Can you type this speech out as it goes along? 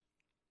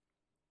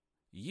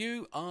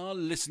You are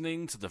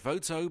listening to the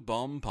Photo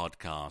Bomb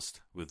Podcast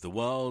with the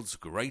world's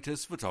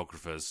greatest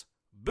photographers,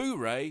 Boo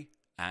Ray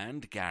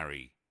and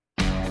Gary.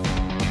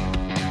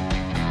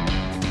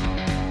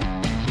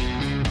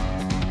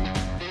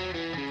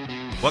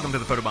 Welcome to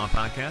the Photo Bomb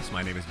Podcast.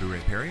 My name is Boo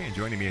Ray Perry, and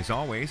joining me as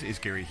always is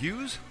Gary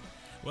Hughes.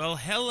 Well,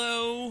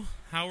 hello.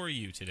 How are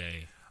you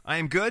today? I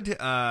am good.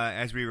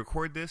 As we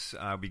record this,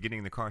 I'll be getting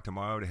in the car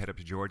tomorrow to head up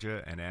to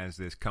Georgia, and as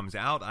this comes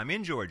out, I'm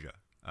in Georgia.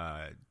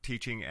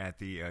 Teaching at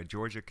the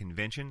Georgia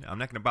Convention. I'm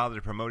not going to bother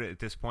to promote it at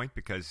this point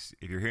because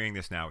if you're hearing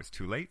this now, it's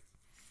too late.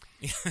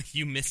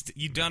 You missed it.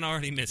 You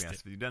already missed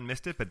it. You done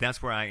missed it, but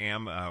that's where I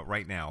am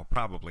right now,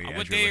 probably.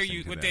 What day are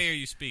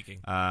you speaking?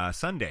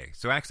 Sunday.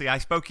 So actually, I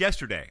spoke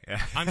yesterday.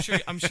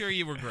 I'm sure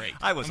you were great.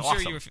 I was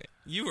awesome. Sure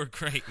you were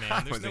great,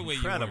 man. There's no way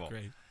you weren't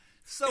great.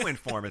 So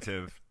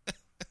informative.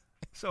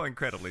 So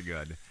incredibly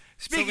good.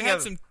 So we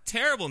had some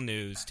terrible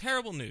news.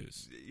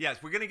 Yes,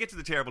 we're going to get to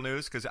the terrible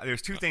news because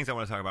there's two things I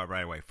want to talk about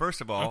right away.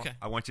 First of all,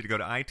 I want you to go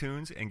to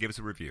iTunes and give us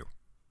a review.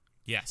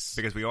 Yes.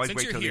 Because we always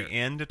wait till the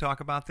end to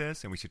talk about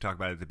this, and we should talk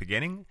about it at the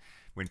beginning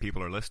when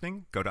people are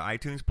listening. Go to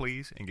iTunes,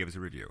 please, and give us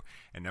a review.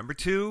 And number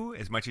two,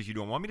 as much as you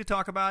don't want me to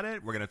talk about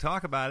it, we're going to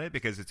talk about it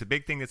because it's a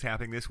big thing that's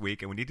happening this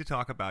week, and we need to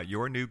talk about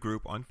your new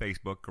group on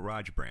Facebook,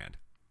 GarageBrand.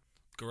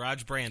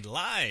 GarageBrand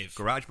Live.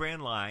 GarageBrand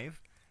Live.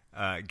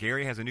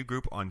 Gary has a new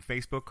group on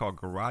Facebook called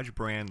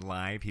GarageBrand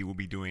Live. He will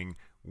be doing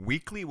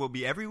weekly. Will it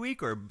be every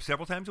week or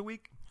several times a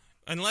week?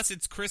 Unless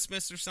it's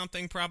Christmas or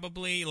something,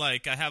 probably.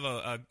 Like I have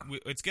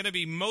it's going to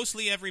be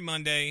mostly every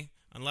Monday,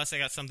 unless I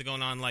got something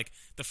going on. Like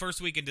the first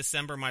week of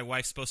December, my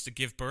wife's supposed to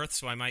give birth,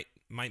 so I might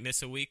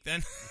miss a week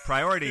then.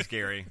 Priorities,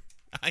 Gary.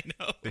 I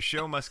know. The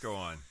show must go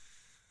on.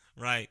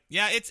 Right.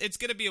 Yeah, it's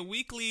going to be a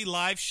weekly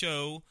live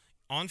show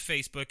on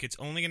Facebook. It's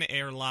only going to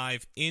air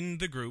live in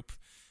the group.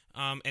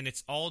 And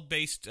it's all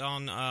based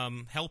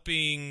on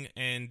helping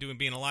and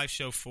being a live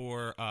show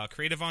for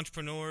creative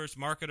entrepreneurs,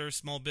 marketers,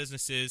 small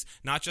businesses,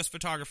 not just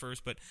photographers,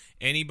 but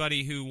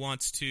anybody who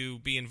wants to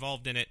be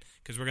involved in it,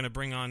 because we're going to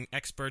bring on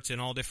experts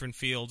in all different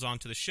fields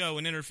onto the show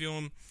and interview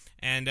them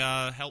and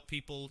help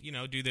people,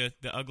 do the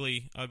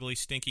ugly,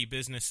 stinky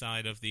business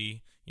side of the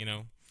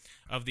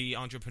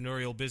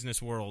entrepreneurial business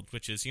world,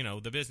 which is,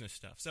 the business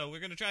stuff. So we're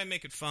going to try and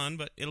make it fun,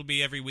 but it'll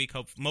be every week,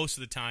 most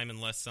of the time,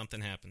 unless something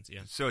happens,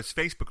 yeah. So it's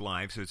Facebook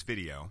Live, so it's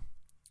video.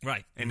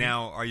 Right. And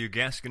now, are your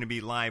guests going to be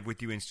live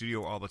with you in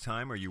studio all the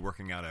time, or are you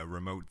working out a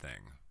remote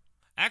thing?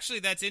 Actually,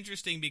 that's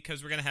interesting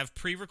because we're going to have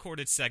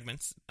pre-recorded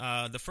segments.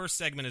 The first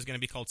segment is going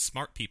to be called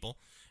Smart People,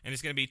 and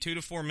it's going to be 2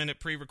 to 4 minute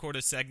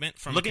pre-recorded segment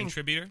from a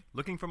contributor.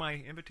 Looking for my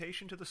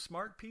invitation to the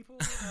Smart People?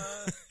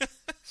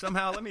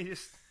 Somehow, let me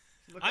just...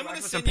 I'm going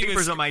to send some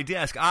papers on my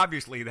desk.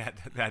 Obviously, that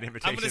invitation.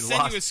 I'm going to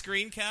send you a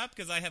screen cap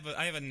because I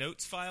have a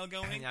notes file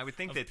going. I would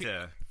think that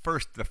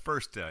the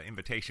first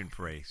invitation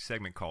for a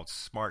segment called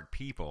Smart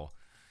People,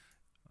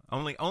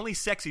 only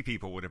sexy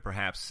people would have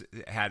perhaps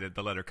had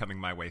the letter coming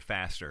my way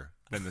faster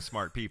than the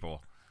Smart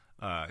People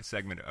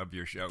segment of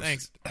your show.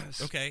 Thanks.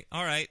 Okay.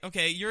 All right.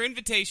 Okay. Your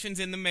invitation's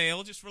in the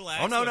mail. Just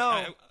relax. Oh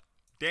no!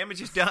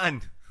 Damage is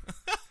done.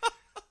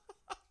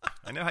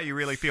 I know how you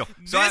really feel.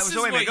 So this is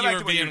what you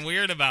were being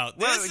weird about.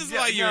 This is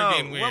why you were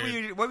being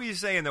weird. What were you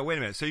saying though? Wait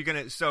a minute.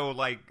 So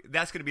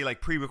that's gonna be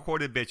like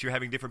pre-recorded bits. You're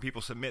having different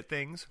people submit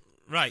things.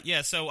 Right.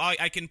 Yeah. So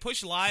I can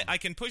push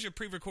a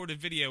pre-recorded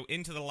video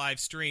into the live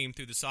stream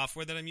through the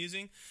software that I'm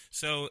using.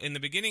 So in the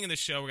beginning of the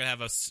show, we're gonna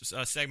have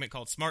a segment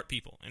called Smart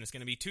People, and it's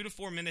gonna be 2 to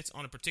 4 minutes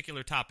on a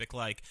particular topic.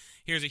 Like,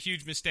 here's a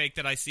huge mistake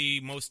that I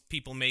see most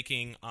people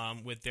making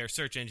with their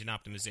search engine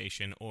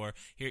optimization, or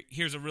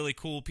here's a really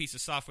cool piece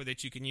of software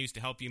that you can use to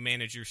help you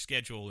manage your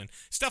schedule and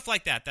stuff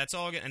like that. That's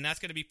all, and that's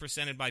gonna be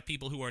presented by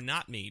people who are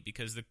not me,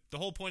 because the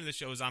whole point of the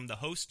show is I'm the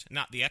host,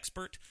 not the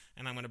expert,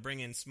 and I'm gonna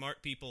bring in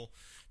smart people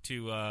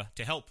to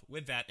help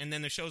with that. And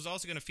then the show is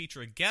also going to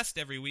feature a guest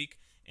every week,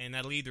 and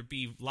that'll either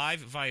be live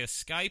via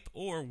Skype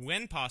or,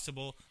 when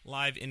possible,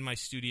 live in my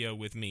studio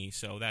with me.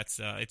 So that's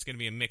it's going to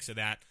be a mix of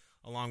that,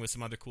 along with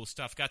some other cool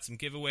stuff. Got some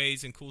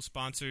giveaways and cool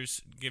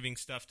sponsors giving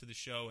stuff to the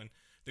show, and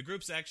the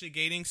group's actually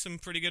gaining some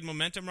pretty good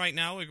momentum right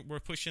now. We're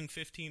pushing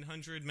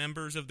 1,500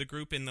 members of the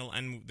group, and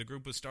the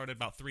group was started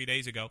about 3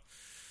 days ago.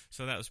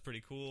 So that was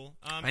pretty cool.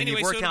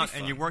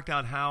 You worked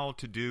out how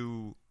to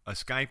do a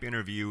Skype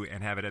interview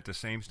and have it at the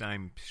same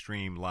time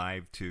stream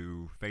live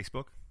to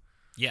Facebook?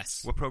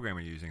 Yes. What program are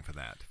you using for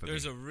that?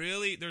 There's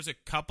a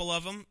couple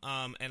of them,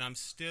 and I'm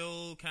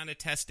still kind of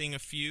testing a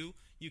few.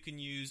 You can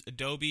use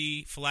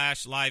Adobe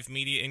Flash Live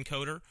Media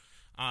Encoder,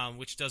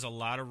 which does a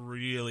lot of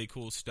really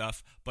cool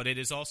stuff, but it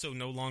is also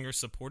no longer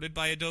supported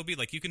by Adobe.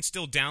 Like, you can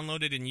still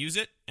download it and use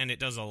it, and it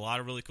does a lot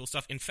of really cool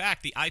stuff. In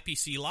fact, the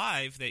IPC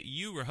Live that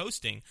you were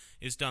hosting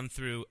is done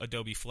through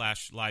Adobe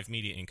Flash Live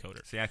Media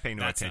Encoder. See, I pay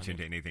no attention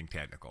to anything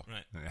technical.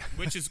 Right.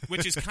 which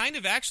is kind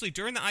of actually,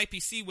 during the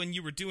IPC, when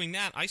you were doing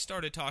that, I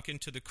started talking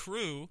to the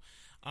crew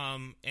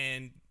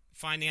and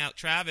finding out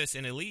Travis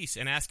and Elise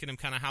and asking them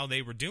kind of how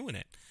they were doing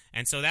it.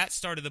 And so that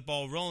started the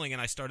ball rolling,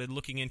 and I started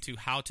looking into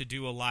how to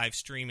do a live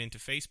stream into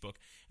Facebook.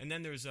 And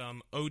then there's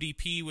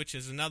ODP, which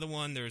is another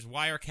one. There's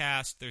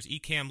Wirecast. There's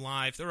Ecamm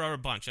Live. There are a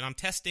bunch, and I'm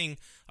testing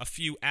a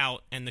few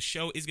out, and the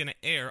show is going to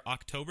air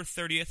October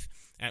 30th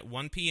at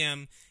 1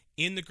 p.m.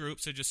 in the group.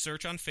 So just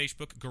search on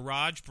Facebook,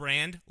 Garage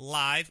Brand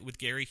Live with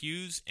Gary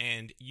Hughes,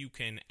 and you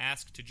can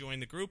ask to join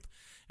the group.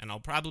 And I'll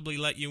probably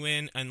let you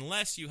in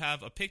unless you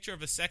have a picture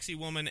of a sexy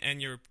woman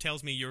and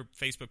tells me your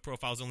Facebook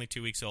profile is only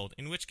 2 weeks old,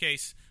 in which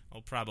case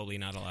I'll probably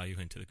not allow you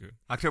into the group.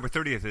 October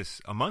 30th is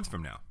a month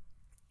from now.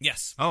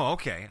 Yes. Oh,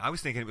 okay. I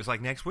was thinking it was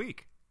like next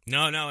week.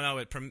 No.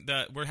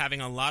 We're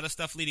having a lot of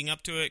stuff leading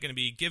up to it. Going to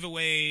be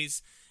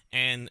giveaways.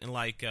 And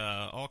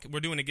we're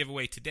doing a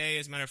giveaway today.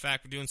 As a matter of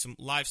fact, we're doing some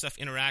live stuff,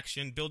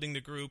 interaction, building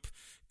the group,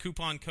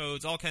 coupon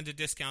codes, all kinds of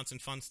discounts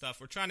and fun stuff.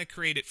 We're trying to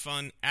create a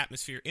fun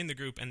atmosphere in the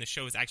group, and the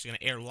show is actually going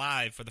to air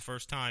live for the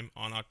first time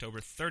on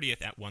October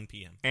 30th at 1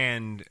 p.m.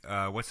 And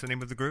what's the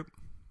name of the group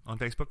on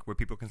Facebook where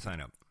people can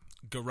sign up?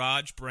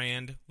 Garage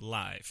Brand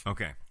Live.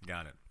 Okay,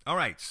 got it. All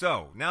right,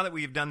 so now that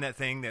we've done that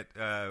thing that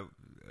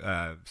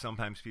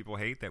sometimes people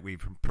hate, that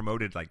we've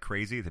promoted like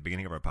crazy at the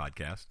beginning of our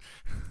podcast.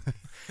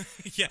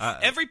 Yeah,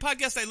 every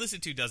podcast I listen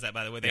to does that,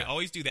 by the way. They Yeah.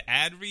 always do the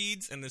ad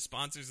reads and the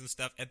sponsors and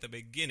stuff at the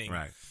beginning.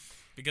 Right.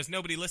 Because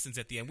nobody listens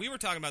at the end. We were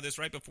talking about this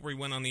right before we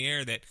went on the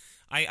air, that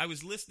I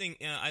was listening.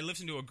 I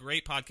listened to a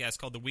great podcast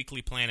called The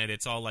Weekly Planet.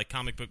 It's all like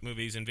comic book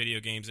movies and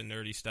video games and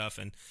nerdy stuff.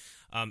 And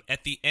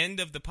at the end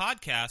of the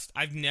podcast,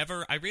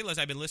 I realized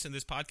I've been listening to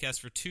this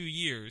podcast for 2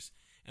 years,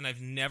 and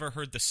I've never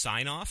heard the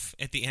sign off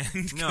at the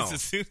end. No.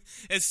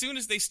 As soon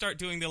as they start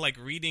doing the like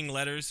reading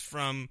letters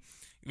from,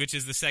 which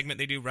is the segment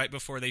they do right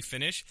before they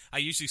finish, I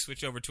usually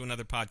switch over to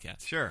another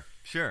podcast. Sure.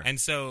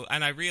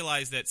 And I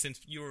realized that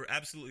since you were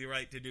absolutely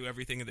right to do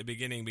everything at the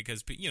beginning,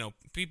 because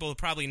people have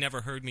probably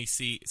never heard me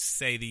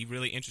say the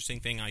really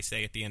interesting thing I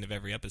say at the end of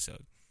every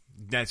episode.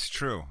 That's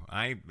true.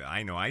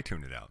 I know I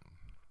tuned it out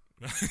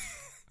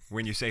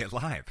when you say it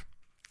live.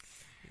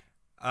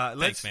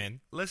 Thanks, man.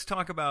 Let's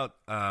talk about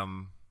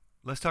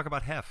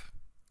Hef.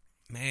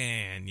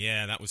 Man,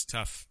 yeah, that was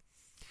tough.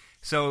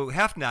 So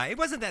Hef, it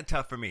wasn't that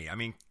tough for me. I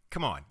mean,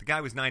 come on, the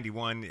guy was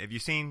 91. Have you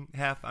seen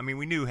Hef? I mean,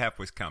 we knew Hef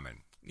was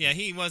coming. Yeah,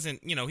 he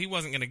wasn't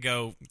going to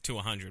go to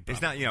 100.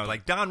 It's not,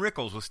 like Don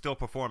Rickles was still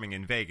performing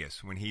in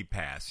Vegas when he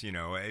passed,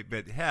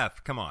 but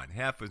Hef, come on,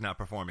 Hef was not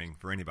performing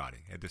for anybody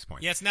at this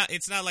point. Yeah,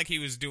 it's not like he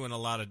was doing a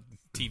lot of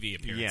TV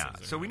appearances. Yeah,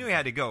 so we knew he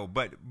had to go,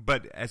 but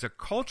as a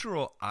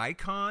cultural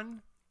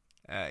icon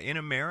in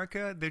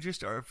America, there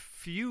just are a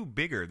few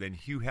bigger than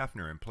Hugh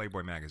Hefner in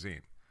Playboy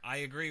magazine. I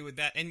agree with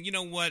that. And you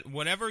know what?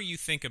 Whatever you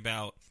think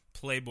about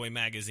Playboy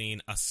magazine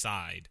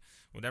aside,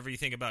 whatever you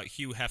think about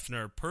Hugh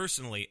Hefner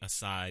personally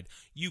aside,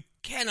 you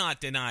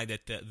cannot deny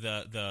that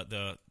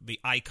the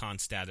icon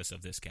status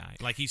of this guy.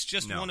 Like, he's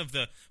just one of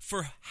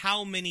for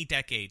how many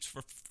decades?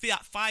 For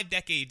 5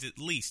 decades at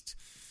least.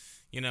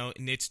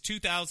 And it's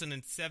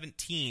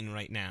 2017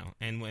 right now.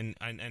 And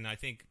I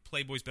think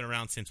Playboy's been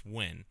around since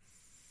when?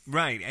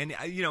 Right. And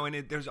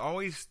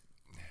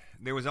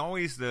there was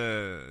always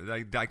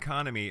the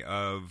dichotomy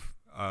of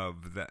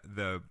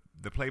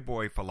the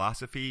Playboy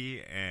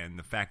philosophy and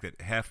the fact that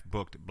Hef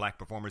booked black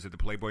performers at the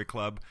Playboy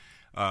Club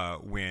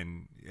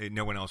when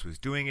no one else was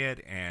doing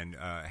it, and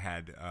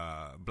had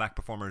black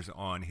performers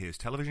on his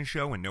television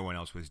show when no one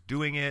else was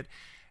doing it,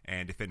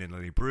 and defended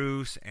Lenny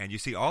Bruce, and you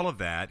see all of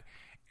that.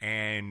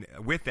 And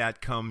with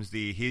that comes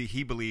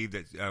he believed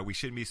that we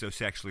shouldn't be so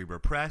sexually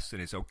repressed,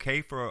 and it's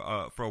okay for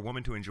a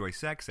woman to enjoy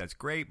sex. That's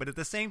great, but at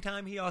the same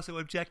time, he also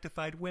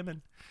objectified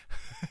women.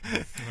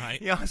 Right.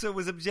 He also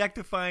was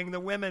objectifying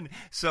the women.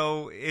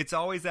 So it's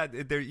always that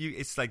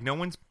it's like no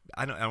one's.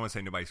 I don't want to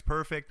say nobody's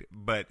perfect,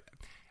 but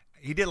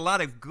he did a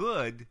lot of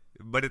good.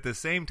 But at the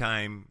same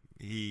time,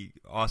 he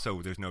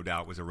also, there's no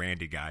doubt, was a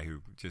randy guy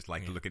who just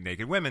liked to look at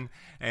naked women.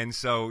 And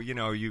so,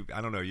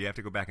 I don't know, you have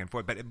to go back and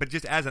forth. But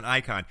just as an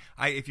icon,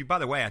 by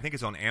the way, I think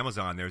it's on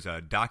Amazon, there's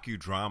a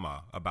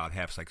docudrama about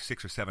Hef, like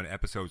 6 or 7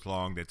 episodes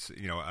long, that's,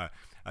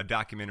 a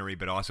documentary,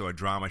 but also a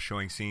drama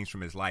showing scenes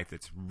from his life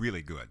that's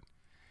really good.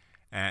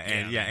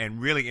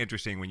 And really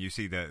interesting when you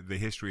see the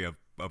history of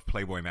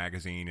Playboy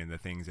magazine and the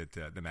things that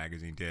the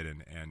magazine did,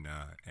 and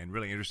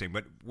really interesting.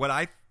 But what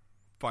I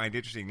find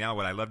interesting now,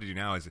 what I love to do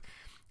now, is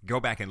go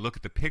back and look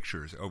at the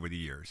pictures over the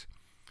years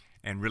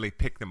and really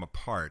pick them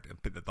apart,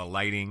 the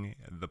lighting,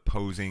 the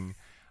posing.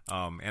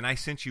 And I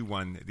sent you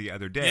one the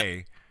other day.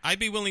 Yep. I'd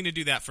be willing to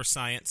do that for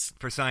science.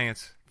 For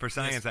science,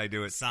 yes, I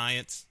do it.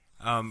 Science.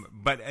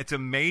 But it's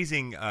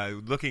amazing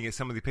looking at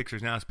some of the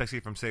pictures now, especially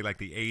from, say, like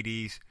the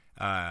 80s,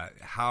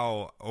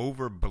 how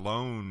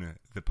overblown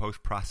the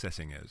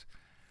post-processing is.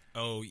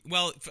 Oh,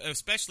 well,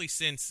 especially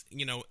since,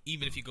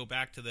 even if you go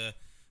back to the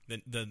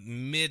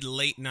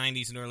mid-late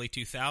 90s and early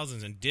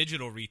 2000s, and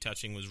digital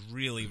retouching was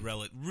really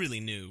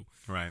new.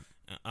 Right.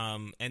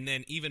 And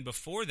then even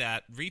before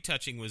that,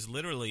 retouching was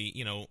literally,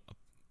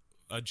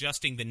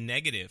 adjusting the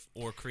negative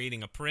or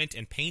creating a print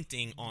and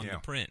painting on the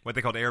print. What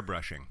they called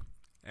airbrushing.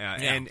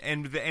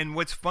 And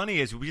what's funny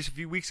is just a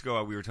few weeks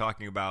ago we were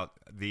talking about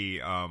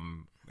the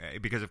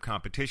because of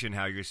competition,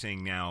 how you're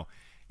seeing now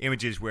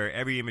images where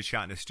every image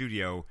shot in a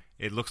studio,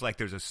 it looks like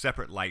there's a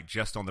separate light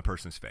just on the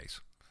person's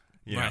face.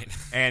 You know? Right.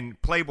 And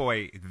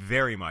Playboy,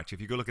 very much, if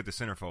you go look at the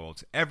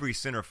centerfolds, every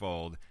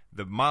centerfold,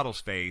 the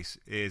model's face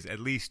is at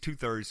least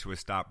 2/3 to a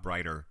stop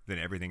brighter than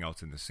everything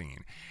else in the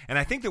scene. And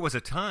I think there was a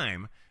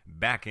time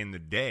back in the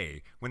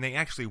day when they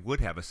actually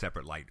would have a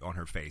separate light on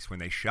her face when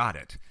they shot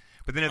it.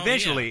 But then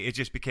eventually it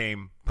just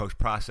became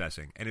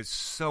post-processing, and it's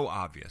so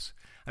obvious.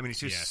 I mean, it's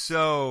just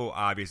so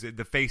obvious.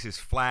 The face is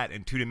flat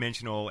and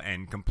two-dimensional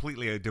and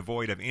completely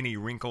devoid of any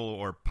wrinkle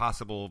or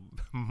possible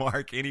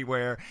mark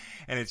anywhere.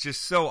 And it's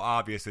just so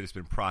obvious that it's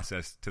been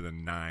processed to the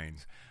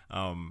nines.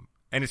 And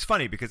it's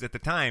funny because at the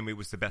time it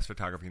was the best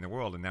photography in the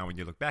world. And now when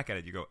you look back at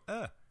it, you go,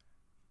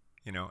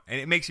 you know, and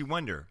it makes you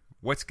wonder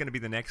what's going to be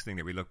the next thing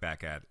that we look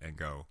back at and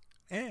go,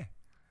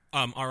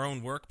 Our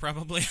own work,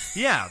 probably.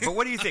 Yeah, but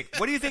what do you think?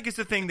 What do you think is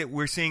the thing that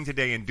we're seeing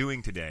today and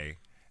doing today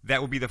that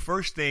will be the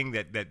first thing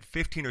that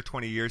 15 or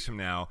 20 years from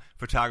now,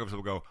 photographers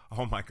will go,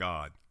 oh, my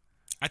God?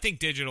 I think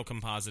digital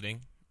compositing.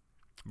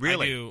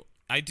 Really?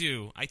 I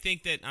do. I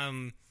think that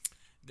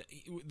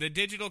the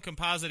digital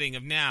compositing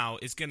of now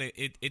is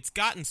it's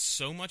gotten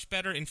so much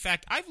better. In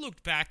fact, I've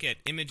looked back at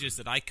images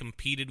that I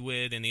competed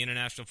with in the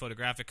International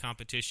Photographic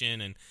Competition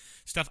and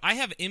stuff. I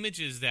have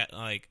images that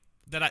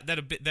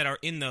that are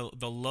in the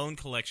loan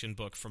collection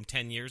book from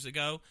 10 years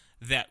ago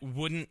that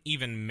wouldn't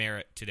even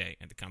merit today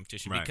at the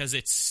competition because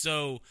it's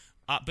so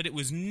but it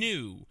was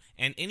new,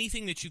 and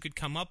anything that you could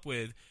come up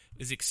with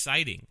is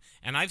exciting.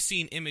 And I've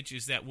seen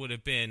images that would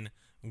have been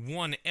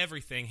won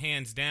everything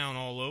hands down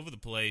all over the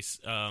place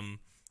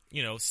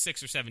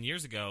 6 or 7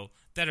 years ago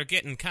that are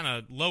getting kind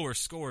of lower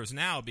scores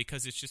now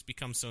because it's just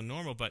become so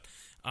normal. But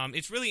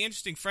it's really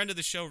interesting. Friend of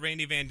the show,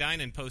 Randy Van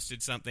Dynen,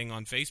 posted something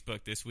on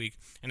Facebook this week,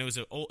 and it was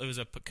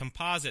a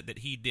composite that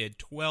he did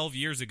 12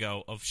 years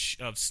ago of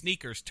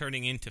sneakers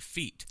turning into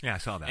feet. Yeah, I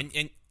saw that.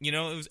 And you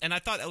know, I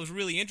thought that was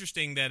really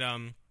interesting that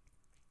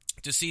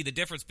to see the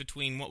difference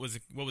between what was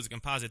a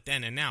composite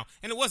then and now.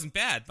 And it wasn't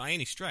bad by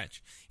any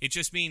stretch. It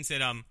just means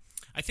that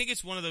I think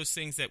it's one of those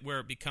things that where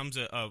it becomes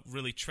a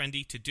really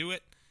trendy to do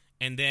it,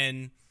 and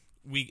then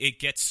it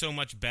gets so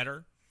much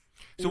better.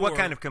 So what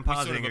kind of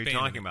compositing are you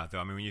talking about, though?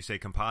 I mean, when you say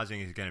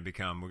compositing is going to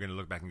become, we're going to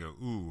look back and go,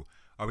 ooh,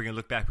 are we going to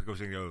look back because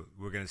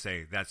we're going to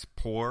say that's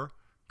poor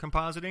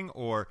compositing?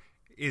 Or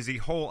is the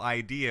whole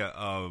idea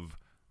of,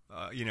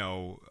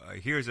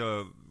 here's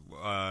a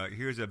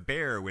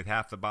bear with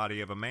half the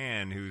body of a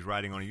man who's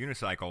riding on a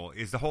unicycle,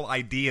 is the whole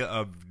idea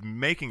of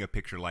making a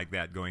picture like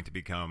that going to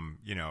become,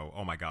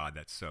 oh my God,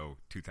 that's so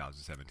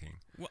 2017?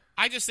 Well,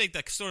 I just think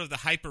that sort of the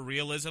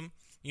hyper-realism.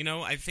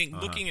 I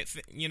think looking at,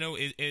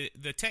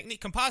 the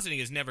technique, compositing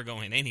is never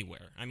going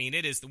anywhere. I mean,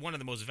 it is one of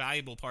the most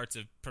valuable parts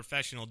of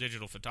professional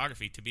digital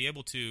photography, to be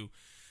able to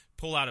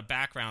pull out a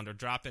background or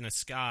drop in a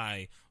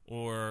sky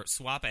or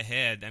swap a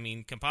head. I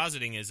mean,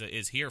 compositing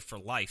is here for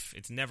life.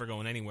 It's never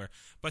going anywhere.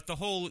 But the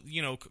whole,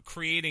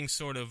 creating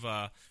sort of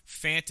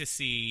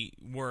fantasy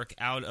work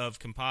out of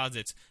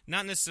composites,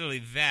 not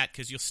necessarily that,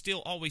 because you'll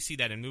still always see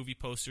that in movie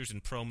posters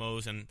and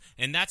promos,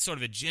 and that's sort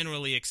of a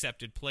generally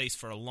accepted place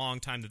for a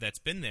long time that's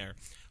been there.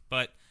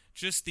 But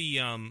just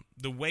the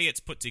way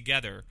it's put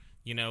together,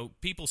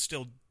 people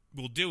still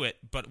will do it,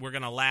 but we're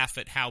going to laugh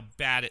at how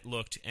bad it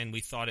looked, and we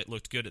thought it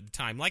looked good at the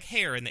time, like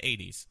hair in the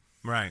 80s.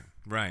 Right.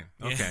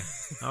 Okay.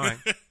 All right.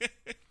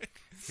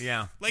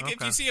 Yeah. Like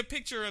if you see a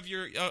picture of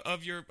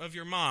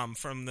your mom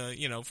from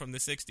the from the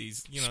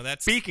 60s,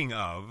 that's. Speaking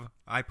of,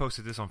 I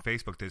posted this on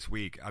Facebook this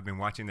week. I've been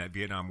watching that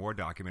Vietnam War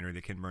documentary,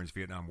 the Ken Burns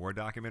Vietnam War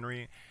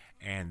documentary,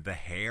 and the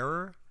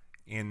hair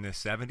in the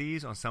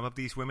 70s on some of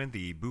these women,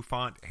 the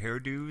bouffant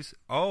hairdos.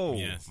 Oh,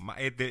 yes.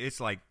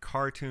 It's like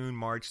cartoon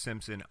Marge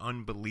Simpson,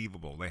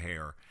 unbelievable, the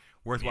hair.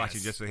 Worth watching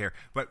just the hair.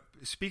 But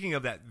speaking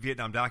of that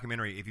Vietnam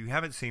documentary, if you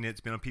haven't seen it, it's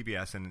been on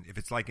PBS, and if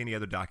it's like any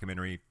other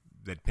documentary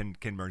that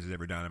Ken Burns has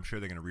ever done, I'm sure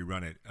they're going to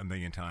rerun it a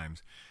million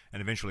times,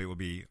 and eventually it will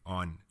be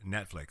on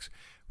Netflix.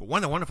 But one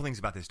of the wonderful things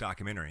about this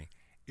documentary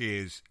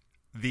is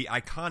the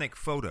iconic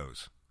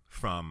photos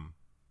from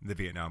the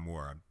Vietnam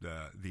War.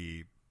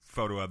 The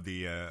photo of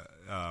the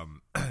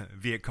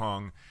Viet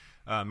Cong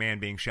man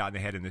being shot in the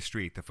head in the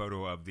street, the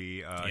photo of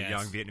the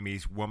young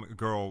Vietnamese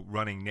girl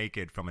running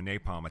naked from a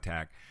napalm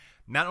attack.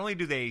 Not only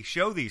do they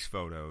show these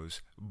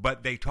photos,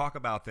 but they talk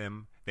about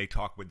them. They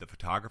talk with the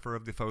photographer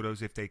of the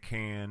photos if they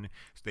can.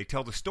 So they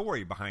tell the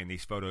story behind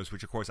these photos,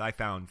 which, of course, I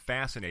found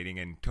fascinating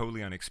and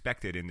totally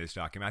unexpected in this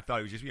document. I thought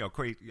it was just,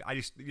 crazy.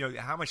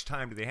 How much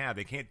time do they have?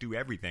 They can't do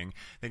everything.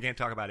 They can't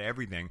talk about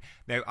everything.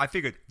 I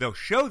figured they'll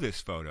show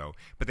this photo,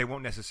 but they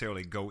won't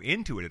necessarily go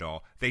into it at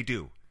all. They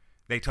do.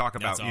 They talk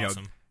about, That's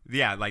awesome.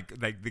 Yeah, like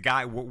the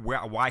guy,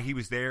 why he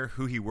was there,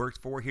 who he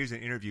worked for. Here's an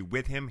interview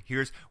with him.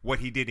 Here's what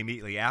he did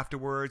immediately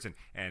afterwards.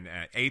 And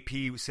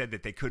AP said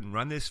that they couldn't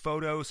run this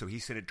photo, so he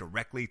sent it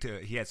directly to.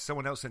 He had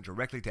someone else sent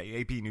directly to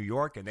AP New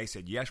York, and they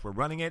said yes, we're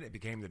running it. It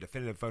became the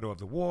definitive photo of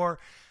the war,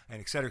 and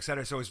et cetera, et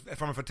cetera. So it's,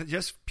 from a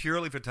just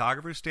purely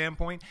photographer's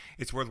standpoint,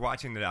 it's worth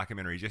watching the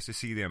documentary just to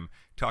see them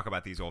talk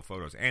about these old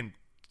photos and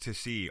to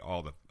see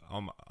all the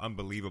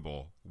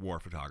unbelievable war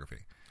photography.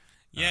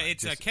 Yeah,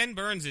 it's Ken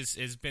Burns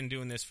has been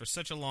doing this for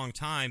such a long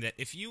time that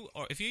if you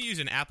use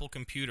an Apple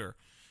computer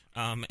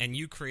and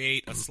you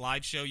create a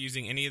slideshow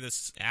using any of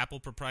this Apple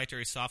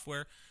proprietary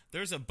software,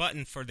 there's a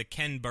button for the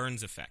Ken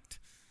Burns effect.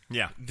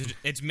 Yeah,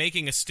 it's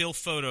making a still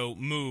photo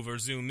move or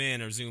zoom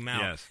in or zoom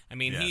out. Yes. I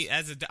mean, yes. he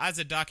as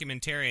a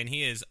documentarian,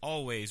 he has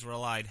always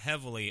relied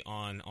heavily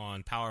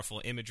on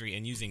powerful imagery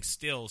and using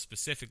stills,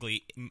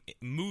 specifically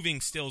moving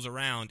stills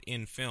around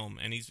in film,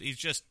 and he's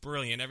just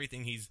brilliant.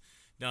 Everything he's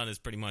done is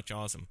pretty much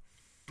awesome.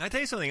 I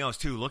tell you something else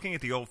too. Looking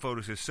at the old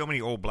photos, there's so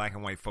many old black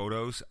and white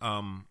photos.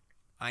 I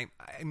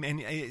mean,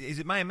 is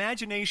it my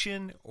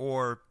imagination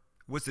or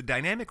was the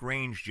dynamic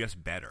range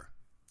just better?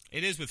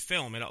 It is with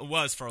film. It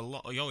was for a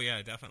lot. Oh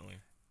yeah, definitely.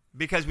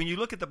 Because when you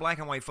look at the black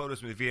and white photos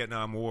from the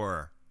Vietnam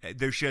War,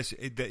 there's just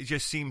it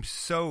just seems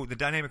so. The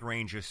dynamic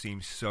range just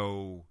seems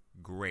so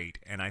great.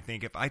 And I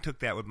think if I took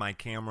that with my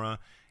camera,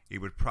 it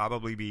would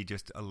probably be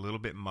just a little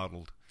bit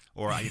muddled.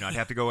 Or I'd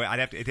have to go. I'd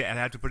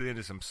have to put it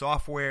into some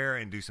software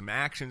and do some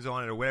actions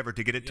on it or whatever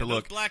to get it to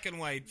look. Those black and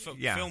white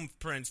film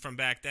prints from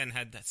back then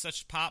had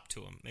such pop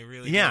to them. They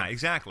really did.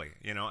 Exactly.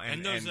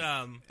 And those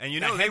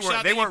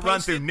they weren't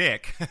run through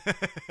Nick.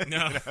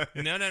 No.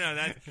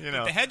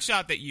 The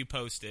headshot that you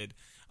posted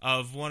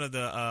of one of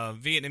the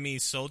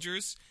Vietnamese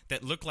soldiers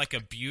that looked like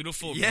a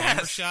beautiful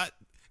glamour shot.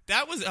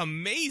 That was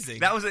amazing.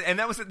 That was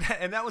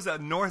a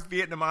North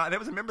Vietnam. That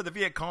was a member of the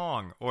Viet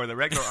Cong or the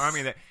regular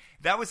army.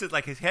 That was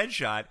like his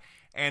headshot.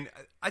 And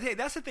I think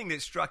that's the thing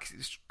that struck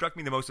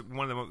me the most.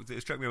 One of the most that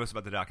struck me most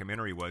about the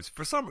documentary was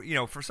for some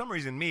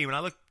reason when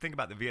I think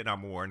about the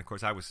Vietnam War, and of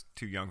course I was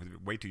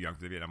way too young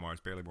for the Vietnam War. I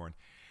was barely born.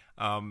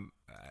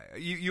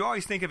 You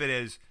always think of it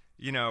as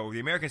the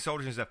American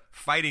soldiers and stuff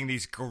fighting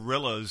these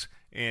guerrillas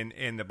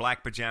in the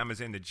black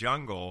pajamas in the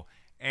jungle.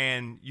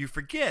 And you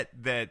forget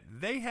that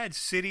they had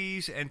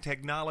cities and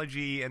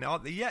technology and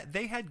all. Yeah,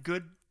 they had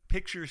good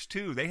pictures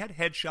too. They had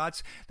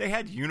headshots. They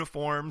had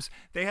uniforms.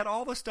 They had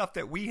all the stuff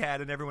that we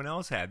had and everyone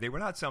else had. They were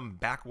not some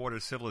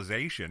backwater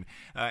civilization.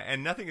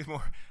 And nothing is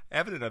more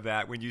evident of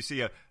that when you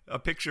see a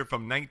picture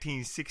from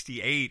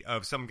 1968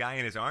 of some guy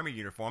in his army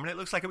uniform, and it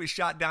looks like it was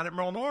shot down at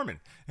Merle Norman.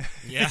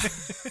 Yeah,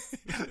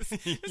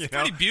 it's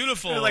pretty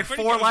beautiful. There's like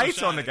pretty 4 lights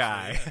shot, on the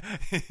guy,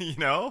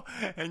 yeah.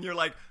 And you're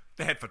like.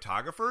 They had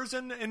photographers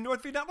in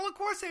North Vietnam. Well, of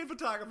course they had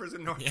photographers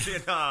in North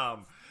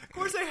Vietnam. Of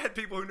course they had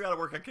people who knew how to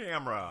work a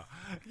camera.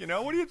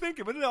 What do you think?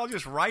 It was all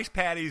just rice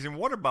paddies and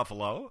water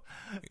buffalo.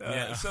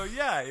 So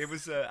it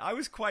was. I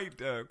was quite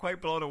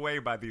blown away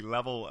by the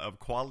level of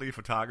quality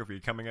photography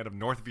coming out of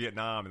North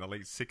Vietnam in the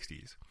late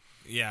 '60s.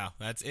 Yeah,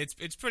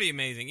 it's pretty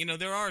amazing.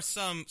 There are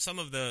some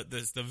of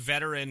the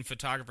veteran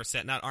photographer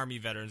set, not Army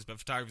veterans, but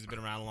photographers who've been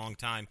around a long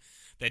time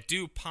that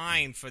do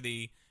pine for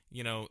the.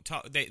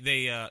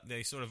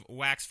 They sort of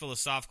wax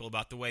philosophical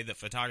about the way the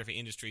photography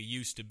industry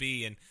used to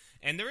be,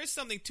 and there is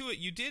something to it.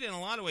 You did, in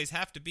a lot of ways,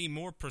 have to be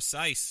more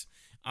precise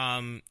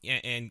and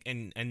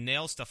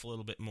nail stuff a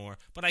little bit more.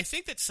 But I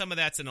think that some of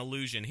that's an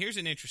illusion. Here's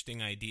an interesting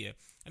idea.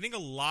 I think a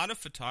lot of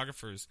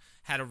photographers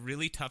had a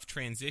really tough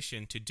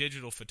transition to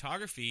digital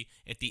photography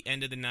at the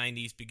end of the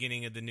 90s,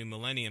 beginning of the new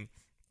millennium.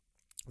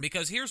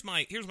 Because here's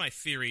my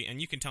theory, and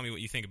you can tell me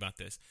what you think about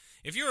this.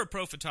 If you're a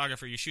pro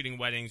photographer, you're shooting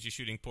weddings, you're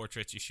shooting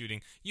portraits,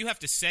 you have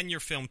to send your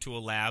film to a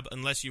lab,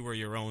 unless you were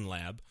your own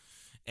lab,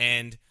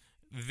 and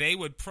they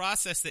would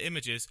process the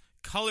images,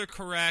 color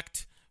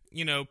correct,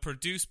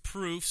 produce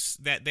proofs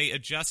that they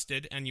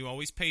adjusted, and you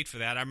always paid for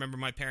that. I remember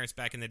my parents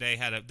back in the day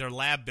had their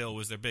lab bill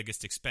was their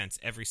biggest expense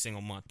every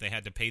single month. They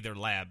had to pay their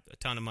lab a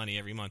ton of money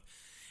every month.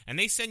 And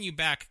they send you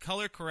back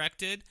color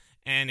corrected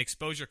and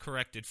exposure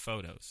corrected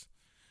photos.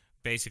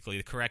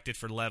 Basically, corrected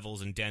for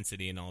levels and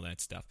density and all that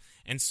stuff.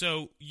 And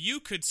so you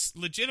could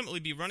legitimately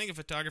be running a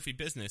photography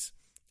business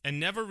and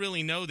never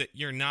really know that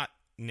you're not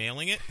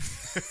nailing it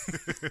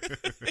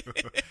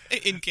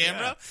in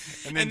camera.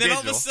 Yeah. And then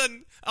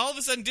all of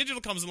a sudden digital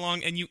comes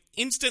along and you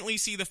instantly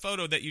see the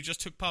photo that you just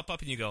took pop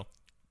up and you go,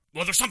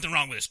 well, there's something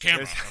wrong with this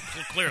camera.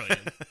 Clearly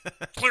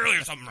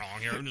there's something wrong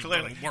here.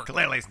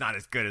 Clearly it's not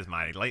as good as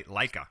my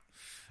Leica.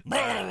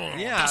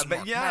 That's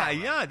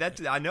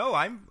I know.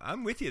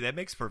 I'm with you. That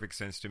makes perfect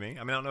sense to me.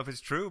 I mean, I don't know if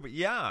it's true, but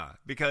yeah,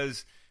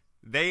 because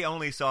they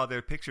only saw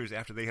their pictures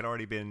after they had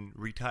already been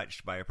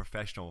retouched by a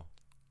professional,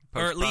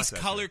 or at least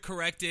color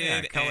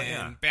corrected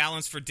and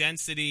balanced for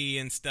density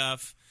and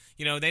stuff.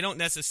 They don't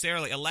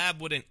necessarily, a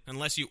lab wouldn't,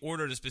 unless you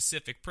ordered a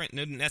specific print,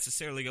 wouldn't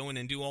necessarily go in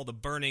and do all the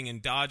burning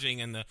and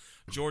dodging and the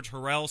George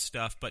Harrell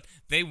stuff, but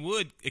they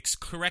would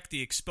correct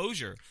the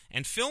exposure.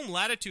 And film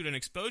latitude and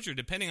exposure,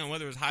 depending on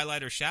whether it was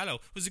highlight or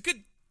shadow, was a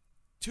good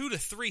 2 to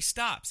 3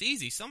 stops,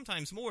 easy,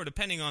 sometimes more,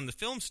 depending on the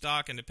film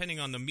stock and depending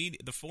on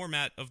the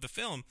format of the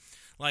film.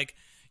 Like,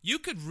 you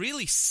could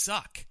really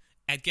suck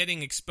at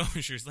getting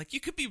exposures. Like, you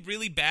could be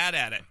really bad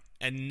at it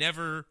and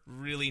never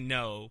really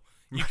know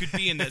you could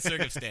be in that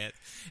circumstance.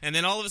 And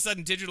then all of a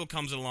sudden, digital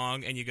comes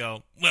along, and you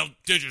go, well,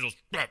 digital's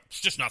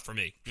it's just not for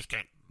me. Just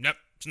can't. Nope,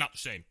 it's not the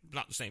same.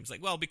 Not the same. It's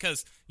like, well,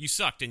 because you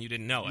sucked and you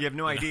didn't know it. You have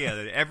no idea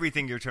that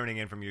everything you're turning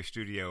in from your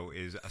studio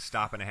is a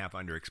stop and a half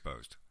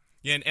underexposed.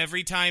 Yeah, and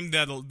every time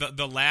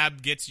the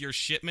lab gets your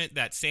shipment,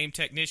 that same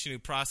technician who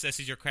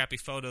processes your crappy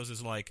photos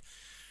is like,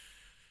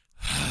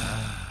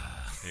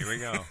 here we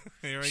go.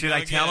 Should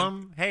I tell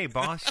them, hey,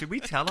 boss, should we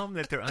tell them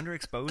that they're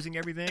underexposing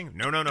everything?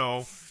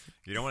 No.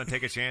 You don't want to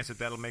take a chance that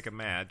that'll make them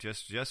mad.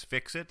 Just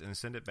fix it and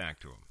send it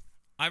back to them.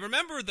 I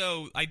remember,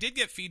 though, I did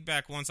get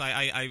feedback once.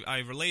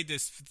 I relayed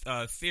this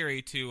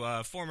theory to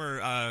a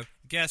former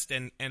guest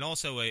and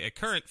also a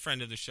current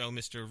friend of the show,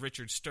 Mr.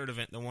 Richard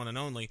Sturdivant, the one and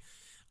only.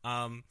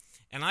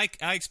 And I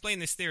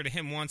explained this theory to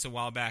him once a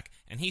while back,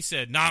 and he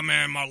said, nah,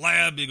 man, my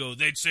lab, he goes,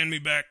 they'd send me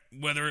back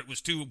whether it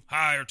was too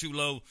high or too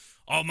low.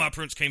 All my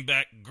prints came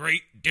back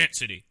great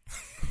density.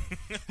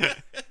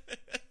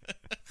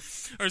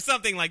 Or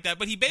something like that.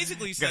 But he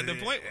basically said the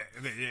point...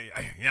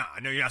 Yeah, I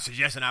know you're not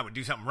suggesting I would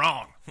do something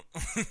wrong.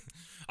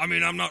 I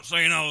mean, I'm not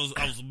saying I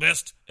was the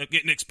best at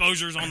getting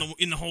exposures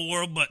in the whole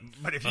world, but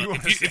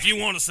if you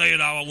want to say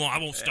it, I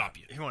won't stop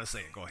you. If you want to say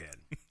it, go ahead.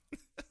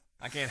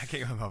 I can't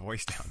get my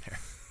voice down there.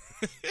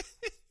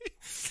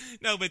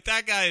 No, but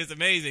that guy is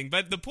amazing.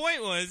 But the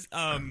point was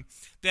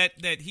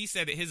that he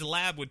said that his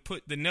lab would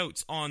put the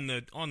notes on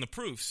the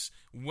proofs,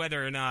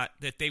 whether or not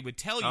that they would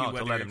tell you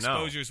whether your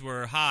exposures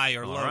were high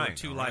or low, or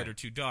too light or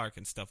too dark,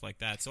 and stuff like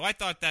that. So I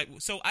thought that.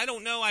 So I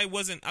don't know. I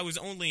was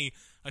only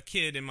a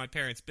kid in my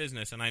parents'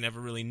 business, and I never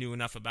really knew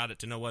enough about it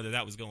to know whether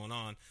that was going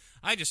on.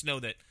 I just know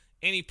that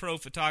any pro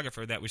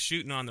photographer that was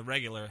shooting on the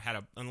regular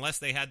unless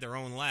they had their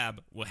own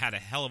lab, had a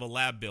hell of a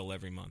lab bill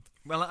every month.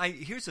 Well,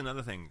 here's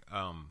another thing.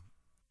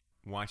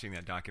 Watching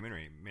that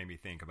documentary made me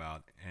think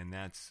about, and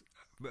that's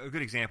a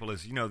good example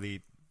is, the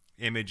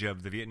image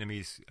of the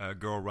Vietnamese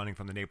girl running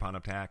from the napalm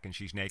attack, and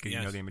she's naked. Yes.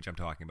 You know the image I'm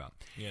talking about.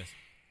 Yes.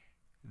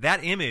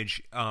 That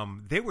image,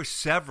 there were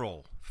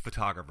several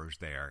photographers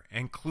there,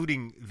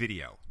 including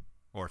video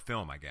or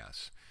film, I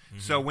guess. Mm-hmm.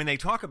 So when they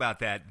talk about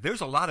that,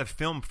 there's a lot of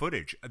film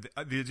footage.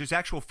 There's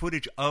actual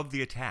footage of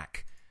the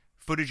attack,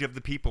 footage of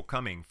the people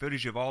coming,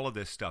 footage of all of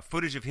this stuff,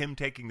 footage of him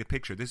taking the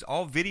picture. This is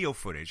all video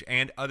footage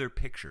and other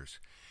pictures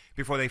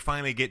before they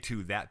finally get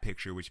to that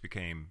picture, which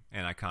became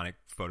an iconic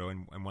photo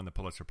and won the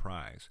Pulitzer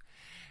Prize.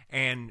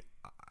 And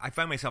I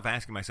find myself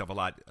asking myself a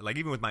lot, like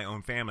even with my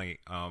own family,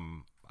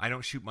 I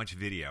don't shoot much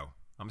video.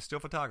 I'm still a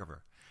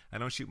photographer. I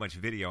don't shoot much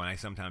video, and I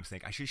sometimes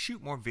think I should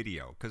shoot more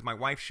video because my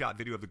wife shot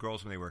video of the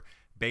girls when they were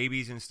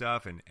babies and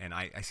stuff, and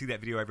I see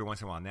that video every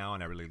once in a while now,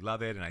 and I really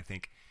love it, and I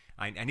think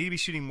I need to be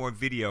shooting more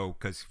video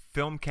because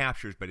film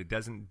captures, but it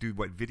doesn't do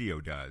what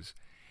video does.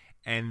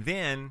 And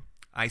then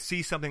I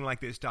see something like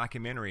this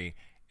documentary,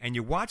 and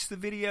you watch the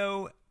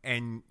video,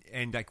 and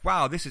like,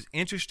 wow, this is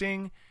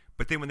interesting,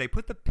 but then when they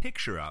put the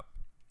picture up,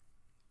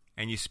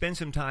 and you spend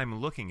some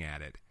time looking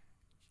at it,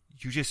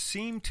 you just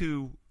seem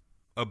to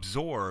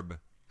absorb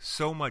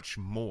so much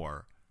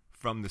more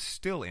from the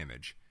still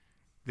image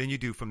than you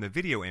do from the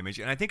video image.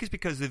 And I think it's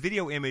because the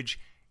video image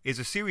is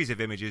a series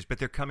of images, but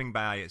they're coming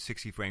by at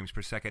 60 frames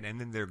per second, and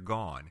then they're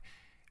gone.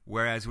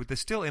 Whereas with the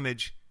still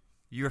image,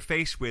 you're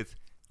faced with,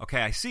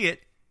 okay, I see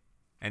it,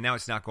 and now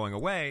it's not going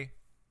away,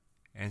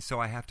 and so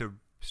I have to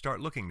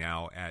start looking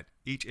now at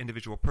each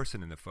individual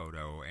person in the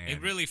photo. And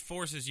it really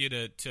forces you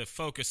to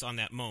focus on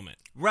that moment.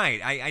 Right.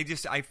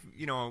 The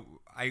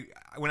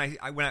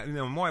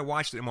more I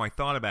watched it, the more I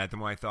thought about it, the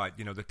more I thought,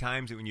 the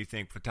times that when you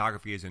think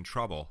photography is in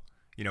trouble,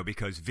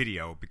 because of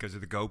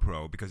the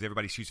GoPro, because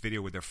everybody shoots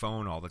video with their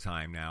phone all the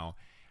time now.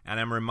 And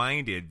I'm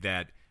reminded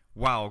that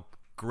while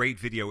great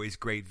video is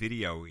great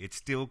video, it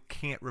still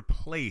can't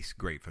replace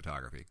great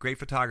photography. Great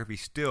photography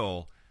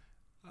still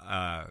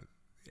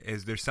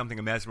there's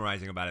something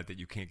mesmerizing about it that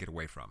you can't get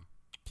away from.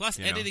 Plus,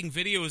 editing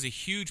video is a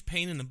huge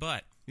pain in the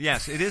butt.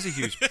 Yes, it is a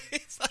huge,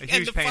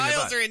 and the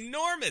files are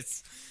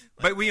enormous.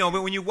 But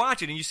when you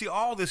watch it and you see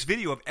all this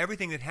video of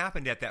everything that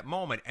happened at that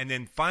moment, and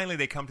then finally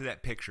they come to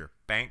that picture,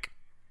 bank,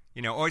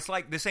 or it's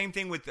like the same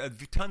thing with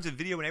tons of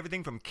video and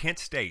everything from Kent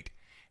State,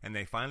 and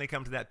they finally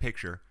come to that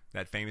picture,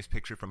 that famous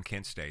picture from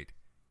Kent State,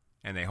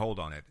 and they hold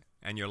on it,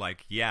 and you're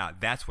like, yeah,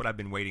 that's what I've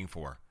been waiting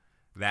for.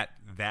 That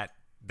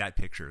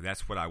picture,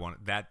 that's what I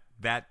want.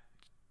 That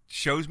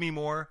shows me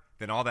more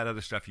than all that other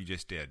stuff you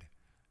just did.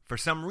 For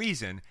some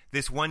reason,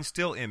 this one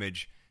still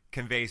image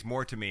conveys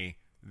more to me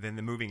than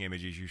the moving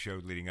images you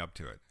showed leading up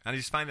to it. And I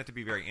just find that to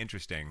be very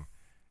interesting,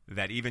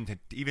 that even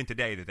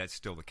today that's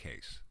still the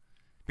case.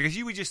 Because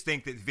you would just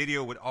think that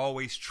video would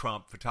always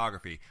trump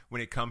photography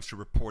when it comes to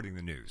reporting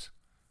the news.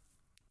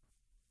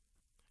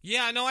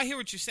 Yeah, no, I hear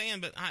what you're saying,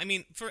 but I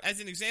mean, as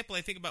an example,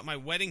 I think about my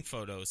wedding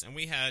photos, and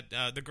we had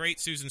the great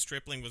Susan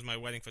Stripling was my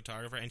wedding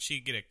photographer, and she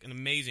did an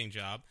amazing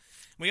job.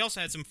 We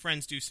also had some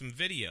friends do some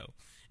video,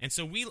 And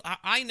so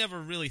I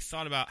never really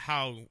thought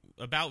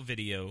about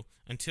video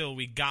until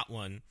we got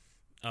one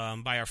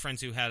by our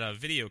friends who had a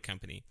video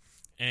company.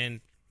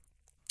 And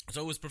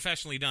so it was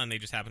professionally done. They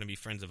just happened to be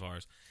friends of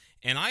ours.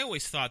 And I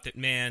always thought that,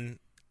 man,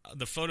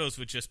 the photos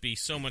would just be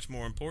so much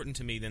more important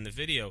to me than the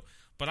video.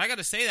 But I got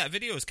to say, that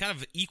video is kind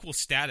of equal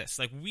status.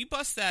 Like, we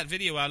bust that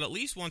video out at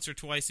least once or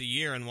twice a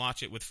year and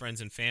watch it with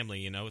friends and family.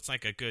 You know, it's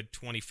like a good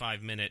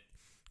 25-minute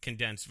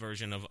condensed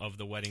version of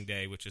the wedding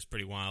day, which is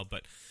pretty wild.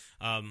 But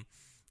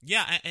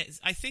yeah,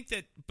 I think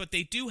that, but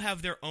they do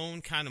have their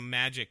own kind of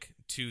magic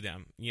to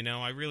them. You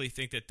know, I really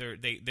think that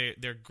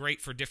they're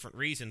great for different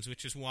reasons,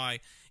 which is why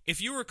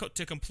if you were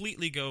to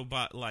completely go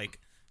by like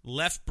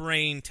left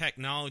brain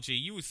technology,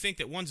 you would think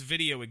that once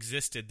video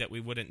existed that we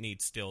wouldn't need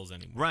stills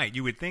anymore. Right,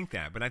 you would think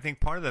that. But I think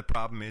part of the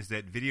problem is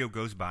that video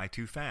goes by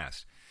too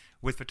fast.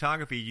 With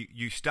photography,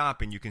 you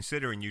stop and you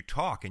consider and you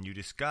talk and you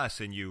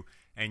discuss and you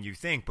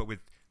think. But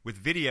with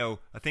video,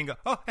 a thing goes,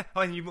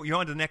 and you're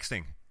on to the next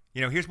thing.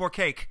 You know, here's more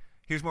cake.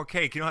 Here's more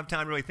cake. You don't have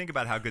time to really think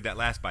about how good that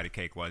last bite of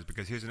cake was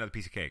because here's another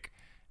piece of cake.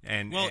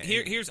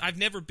 Here's I've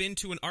never been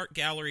to an art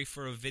gallery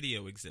for a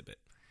video exhibit.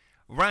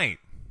 Right.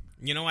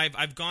 You know,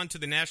 I've gone to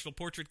the National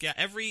Portrait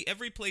Gallery.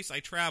 Every place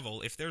I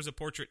travel, if there's a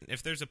portrait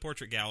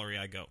gallery,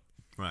 I go.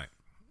 Right.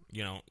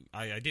 You know,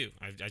 I do.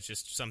 It's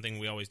just something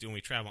we always do when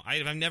we travel.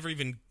 I've never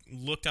even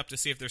looked up to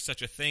see if there's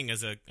such a thing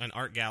as an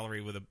art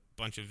gallery with a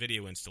bunch of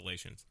video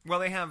installations. Well,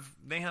 they have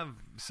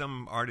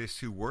some artists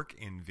who work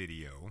in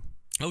video.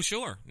 Oh,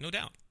 sure, no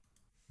doubt.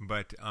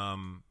 But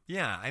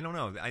yeah, I don't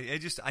know.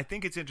 I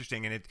think it's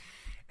interesting,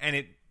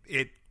 and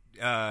it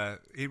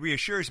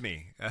reassures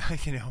me,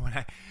 you know,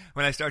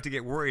 when I start to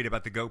get worried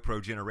about the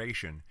GoPro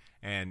generation,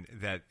 and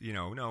that, you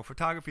know, no,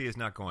 photography is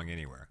not going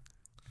anywhere.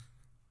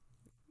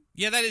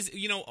 Yeah, that is,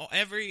 you know,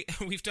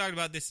 we've talked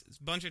about this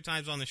a bunch of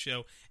times on the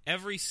show.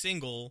 Every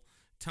single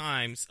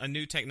time a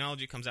new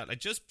technology comes out, I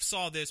just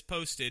saw this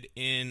posted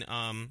in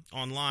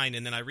online,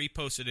 and then I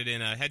reposted it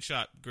in a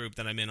headshot group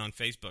that I'm in on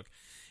Facebook,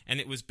 and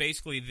it was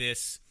basically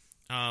this.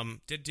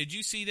 Did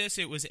you see this?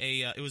 It was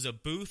a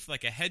booth,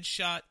 like a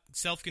headshot,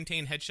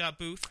 self-contained headshot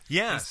booth.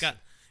 Yes. It's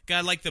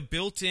got like the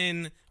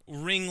built-in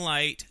ring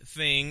light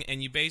thing,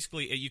 and you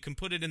can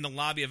put it in the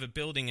lobby of a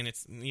building, and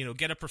it's, you know,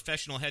 get a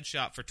professional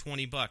headshot for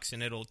 $20,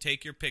 and it'll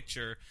take your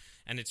picture,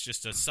 and it's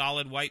just a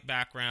solid white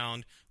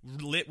background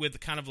lit with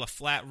kind of a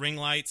flat ring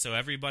light, so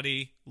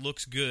everybody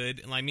looks good.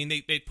 And I mean,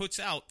 it puts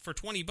out for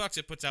 $20,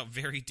 it puts out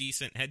very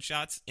decent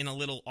headshots in a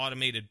little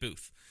automated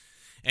booth.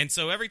 And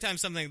so every time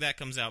something like that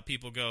comes out,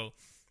 people go,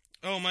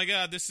 oh my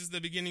God, this is the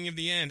beginning of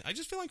the end. I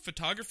just feel like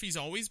photography's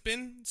always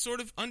been sort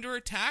of under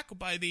attack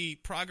by the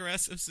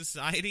progress of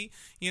society,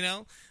 you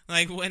know?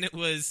 Like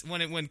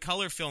when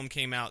color film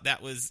came out,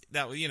 that was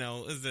you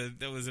know,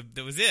 that was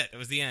it. It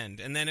was the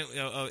end. And then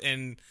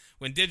and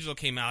when digital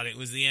came out, it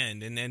was the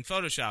end. And then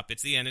Photoshop,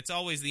 it's the end. It's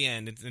always the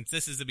end.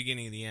 This is the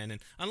beginning of the end.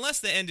 And unless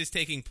the end is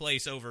taking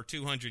place over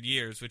 200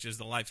 years, which is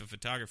the life of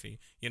photography,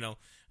 you know,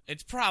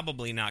 it's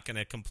probably not going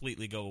to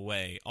completely go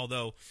away.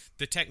 Although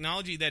the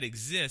technology that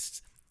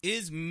exists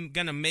is going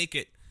to make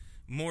it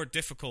more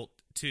difficult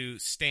to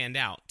stand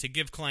out, to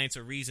give clients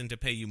a reason to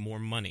pay you more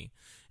money.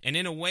 And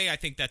in a way, I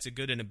think that's a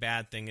good and a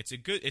bad thing. It's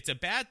a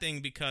bad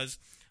thing because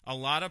a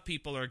lot of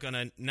people are going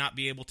to not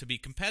be able to be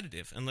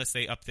competitive unless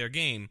they up their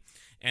game.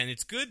 And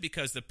it's good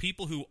because the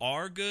people who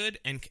are good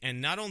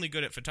and not only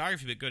good at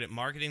photography but good at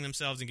marketing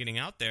themselves and getting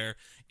out there,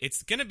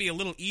 it's going to be a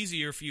little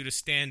easier for you to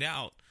stand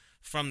out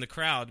from the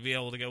crowd, to be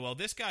able to go, well,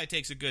 this guy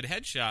takes a good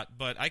headshot,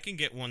 but I can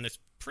get one that's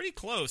pretty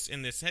close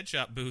in this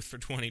headshot booth for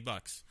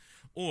 $20.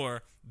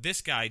 Or this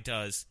guy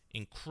does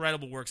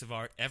incredible works of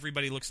art.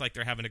 Everybody looks like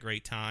they're having a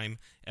great time.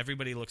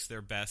 Everybody looks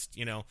their best,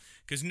 you know,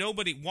 because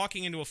nobody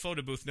walking into a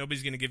photo booth,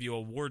 nobody's going to give you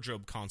a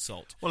wardrobe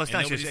consult. Well, it's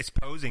not just, it's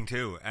posing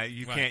too.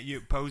 Right.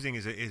 Posing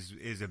is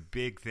a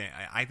big thing.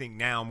 I think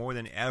now more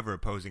than ever,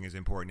 posing is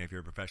important if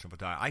you're a professional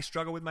photographer. I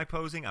struggle with my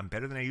posing. I'm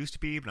better than I used to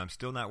be, but I'm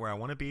still not where I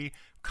want to be.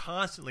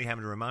 Constantly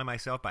having to remind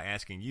myself by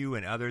asking you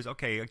and others,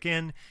 okay,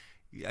 again,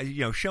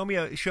 you know, show me,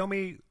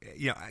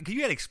 you know,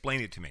 you got to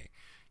explain it to me.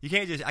 You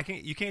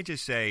can't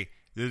just say,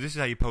 this is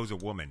how you pose a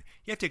woman.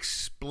 You have to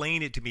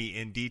explain it to me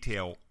in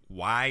detail,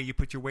 why you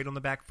put your weight on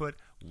the back foot,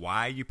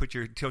 why you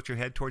tilt your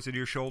head towards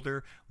your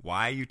shoulder,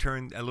 why you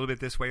turn a little bit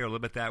this way or a little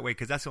bit that way,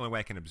 because that's the only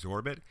way I can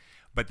absorb it.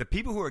 But the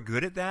people who are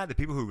good at that, the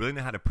people who really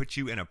know how to put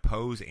you in a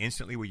pose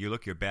instantly where you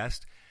look your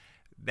best,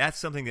 that's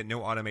something that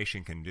no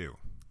automation can do.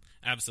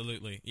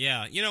 Absolutely,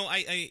 yeah. You know,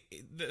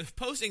 the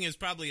posing is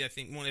probably, I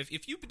think, one.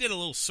 If you did a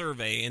little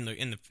survey on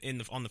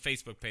the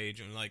Facebook page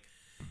and like,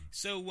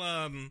 so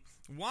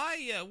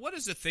what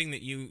is the thing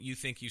that you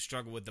think you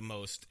struggle with the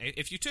most?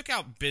 If you took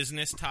out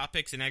business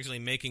topics and actually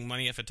making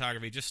money at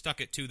photography, just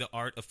stuck it to the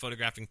art of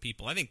photographing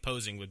people, I think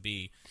posing would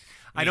be.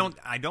 I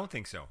don't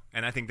think so,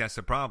 and I think that's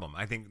the problem.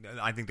 I think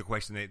the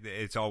question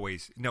it's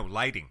always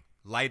lighting.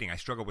 I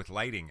struggle with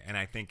lighting, and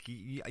I think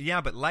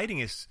but lighting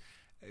is,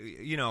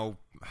 you know.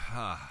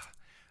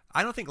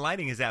 I don't think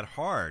lighting is that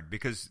hard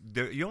because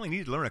you only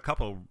need to learn a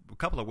couple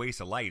of ways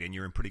to light, and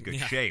you're in pretty good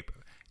shape,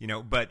 you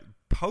know. But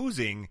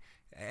posing,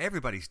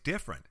 everybody's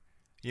different.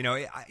 You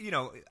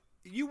know,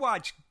 you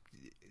watch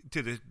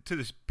to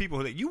the people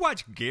that you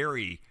watch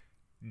Gary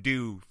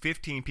do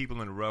 15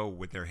 people in a row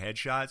with their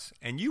headshots,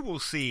 and you will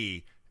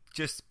see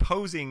just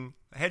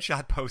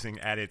headshot posing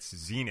at its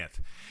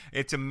zenith.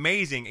 It's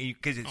amazing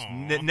because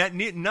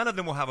none of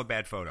them will have a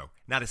bad photo.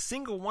 Not a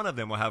single one of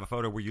them will have a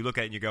photo where you look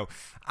at it and you go,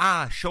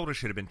 shoulder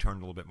should have been turned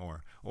a little bit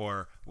more,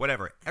 or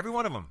whatever. Every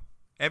one of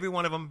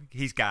them,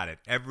 he's got it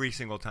every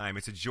single time.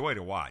 It's a joy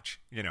to watch,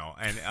 you know,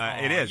 and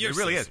it is. It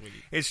really is. Sweet.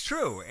 It's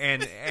true,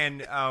 and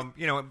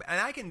you know, and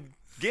I can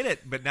get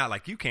it, but not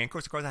like you can. Of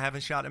course, I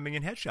haven't shot a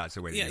million headshots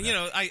the way you do that. You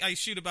know, I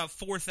shoot about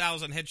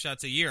 4,000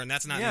 headshots a year, and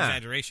that's not an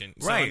exaggeration.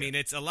 So, right. I mean,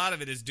 it's a lot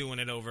of it is doing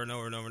it over and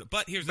over and over.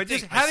 But here's the thing.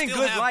 Just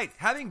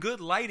having good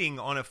lighting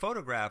on a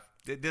photograph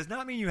does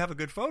not mean you have a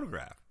good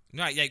photograph.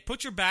 Right, yeah,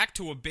 put your back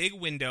to a big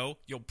window.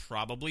 You'll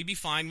probably be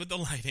fine with the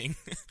lighting.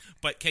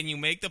 But can you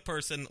make the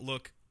person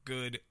look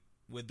good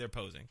with their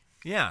posing?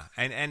 Yeah,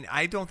 and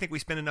I don't think we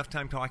spend enough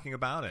time talking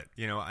about it.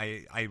 You know,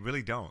 I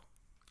really don't.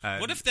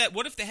 What if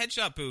the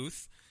headshot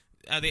booth,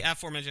 the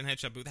aforementioned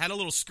headshot booth, had a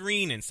little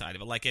screen inside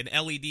of it, like an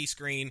LED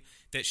screen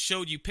that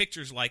showed you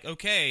pictures like,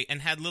 okay,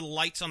 and had little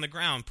lights on the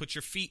ground, put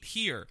your feet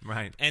here.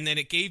 Right. And then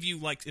it gave you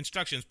like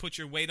instructions, put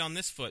your weight on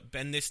this foot,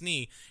 bend this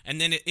knee. And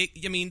then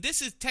I mean,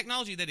 this is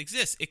technology that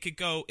exists. It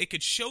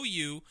could show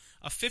you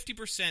a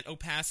 50%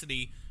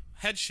 opacity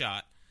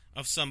headshot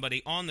of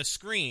somebody on the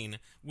screen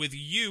with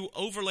you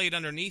overlaid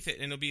underneath it,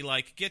 and it'll be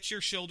like, get your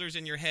shoulders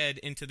and your head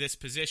into this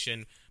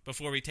position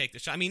before we take the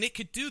shot. I mean, it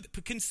could do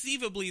 –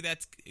 conceivably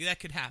that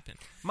could happen.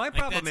 My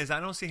problem is I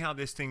don't see how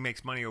this thing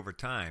makes money over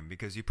time,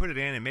 because you put it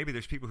in and maybe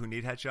there's people who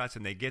need headshots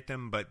and they get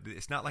them, but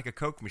it's not like a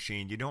Coke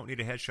machine. You don't need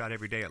a headshot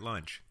every day at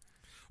lunch.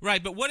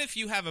 Right, but what if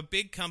you have a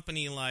big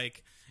company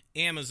like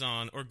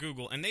Amazon or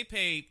Google, and they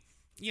pay,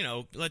 you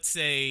know, let's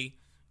say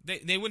 –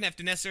 They wouldn't have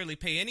to necessarily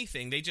pay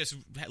anything. They just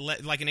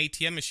like an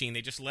ATM machine.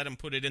 They just let them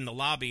put it in the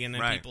lobby, and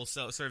then right. people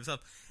serve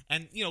up.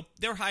 And you know,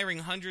 they're hiring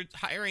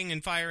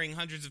and firing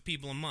hundreds of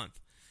people a month.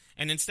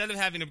 And instead of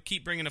having to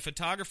keep bringing a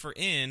photographer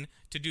in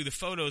to do the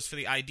photos for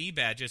the ID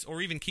badges, or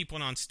even keep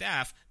one on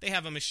staff, they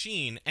have a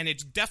machine, and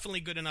it's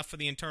definitely good enough for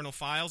the internal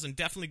files and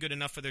definitely good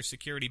enough for their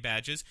security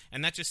badges,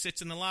 and that just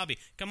sits in the lobby.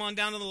 Come on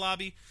down to the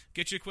lobby,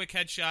 get your quick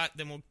headshot,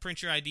 then we'll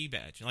print your ID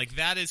badge. Like,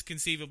 that is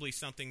conceivably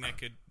something that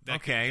could...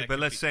 But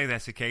let's say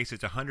that's the case.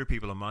 It's 100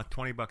 people a month,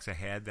 $20 a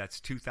head.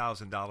 That's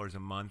 $2,000 a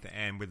month,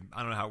 and with,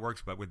 I don't know how it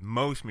works, but with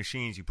most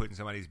machines you put in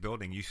somebody's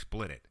building, you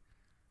split it.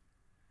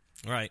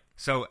 Right.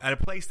 So at a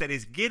place that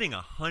is getting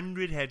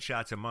 100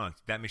 headshots a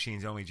month, that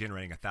machine's only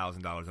generating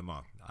 $1,000 a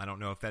month. I don't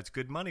know if that's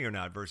good money or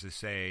not versus,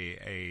 say,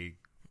 a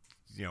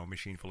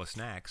machine full of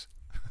snacks.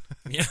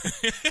 Yeah.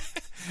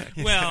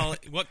 Well,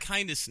 what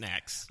kind of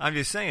snacks? I'm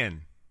just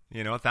saying,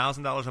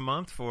 $1,000 a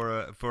month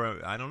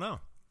for I don't know.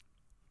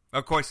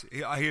 Of course,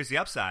 here's the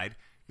upside: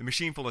 the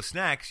machine full of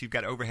snacks, you've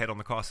got overhead on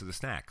the cost of the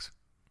snacks.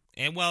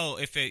 And well,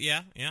 if it,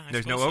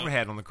 there's no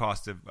overhead on the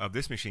cost of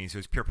this machine, so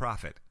it's pure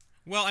profit.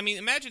 Well, I mean,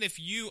 imagine if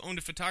you owned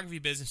a photography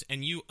business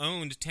and you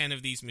owned 10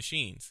 of these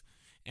machines,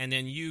 and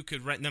then you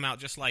could rent them out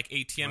just like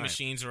ATM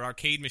machines or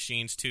arcade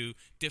machines to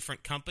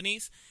different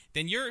companies.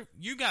 Then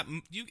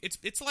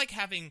it's like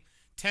having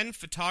 10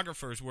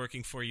 photographers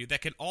working for you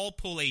that could all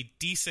pull a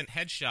decent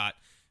headshot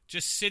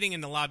just sitting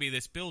in the lobby of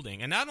this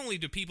building. And not only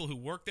do people who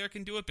work there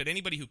can do it, but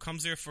anybody who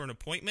comes there for an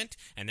appointment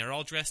and they're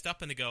all dressed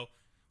up and they go,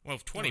 well,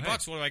 $20,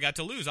 what do I got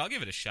to lose? I'll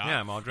give it a shot. Yeah,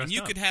 I'm all dressed and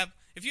you up. could have,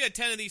 if you had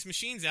 10 of these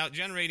machines out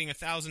generating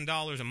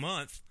 $1,000 a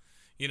month,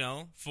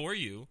 for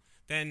you,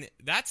 then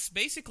that's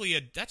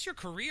basically that's your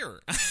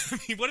career. I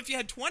mean, what if you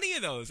had 20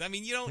 of those? I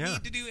mean, you don't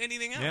need to do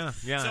anything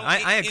else. Yeah. So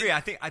I agree. I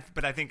think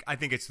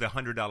it's the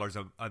 $100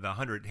 of the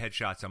 100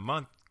 headshots a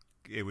month.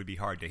 It would be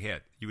hard to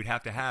hit. You would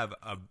have to have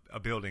a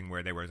building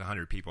where there was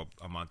 100 people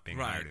a month being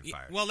hired and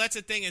fired. Well, that's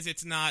the thing is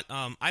it's not.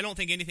 I don't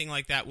think anything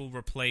like that will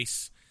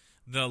replace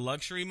the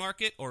luxury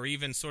market or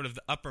even sort of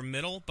the upper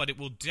middle, but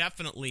it'll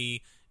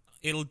definitely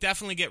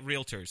get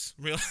realtors.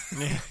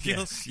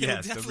 Yes,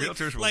 the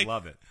realtors will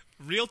love it.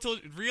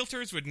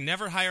 Realtors would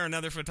never hire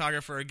another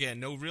photographer again.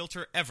 No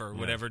realtor ever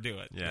would ever do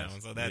it. Yes.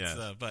 So that's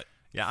but.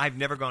 Yeah, I've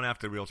never gone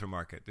after the realtor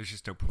market. There's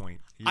just no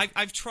point.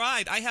 I've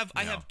tried. I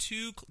have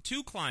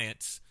two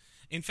clients.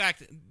 In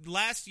fact,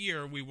 last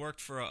year we worked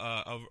for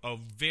a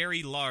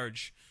very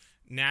large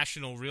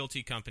national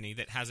realty company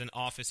that has an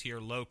office here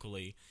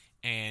locally,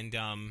 and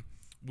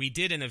we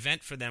did an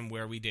event for them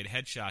where we did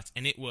headshots,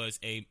 and it was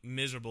a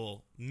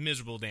miserable,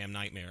 miserable damn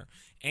nightmare.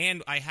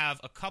 And I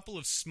have a couple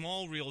of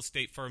small real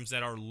estate firms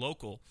that are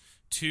local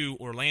to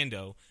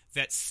Orlando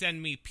that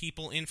send me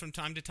people in from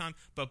time to time.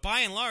 But by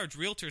and large,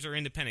 realtors are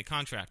independent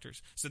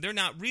contractors, so they're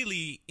not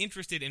really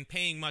interested in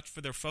paying much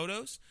for their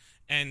photos.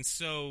 And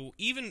so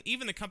even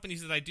the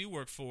companies that I do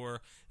work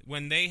for,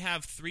 when they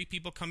have 3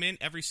 people come in,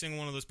 every single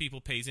one of those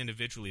people pays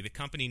individually. The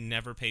company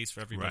never pays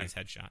for everybody's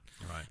headshot.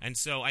 Right. And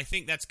so I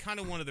think that's kind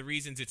of one of the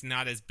reasons it's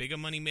not as big a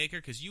moneymaker,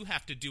 because you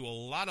have to do a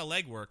lot of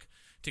legwork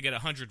to get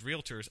 100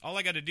 realtors. All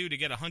I got to do to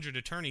get 100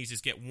 attorneys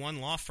is get one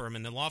law firm,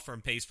 and the law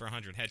firm pays for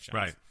 100 headshots.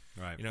 Right.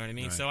 You know what I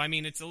mean? Right. So I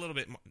mean, it's a little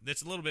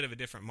bit of a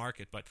different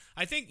market, but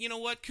I think, you know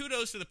what?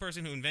 Kudos to the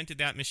person who invented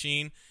that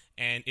machine,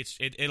 and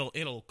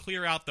it'll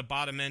clear out the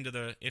bottom end of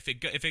the if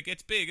it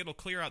gets big, it'll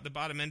clear out the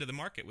bottom end of the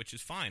market, which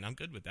is fine. I'm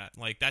good with that.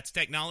 Like, that's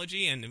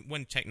technology, and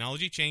when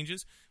technology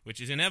changes, which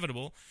is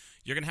inevitable,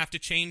 you're going to have to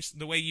change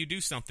the way you do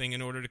something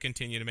in order to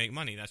continue to make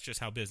money. That's just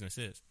how business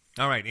is.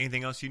 All right.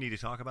 Anything else you need to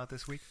talk about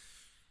this week?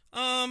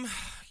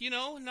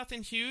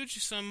 Nothing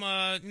huge. Some,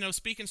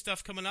 speaking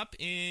stuff coming up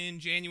in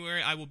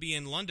January. I will be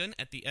in London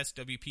at the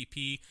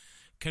SWPP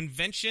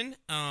convention,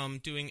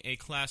 doing a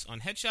class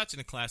on headshots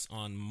and a class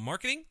on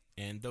marketing.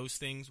 And those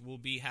things will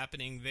be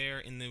happening there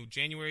in the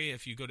January.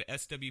 If you go to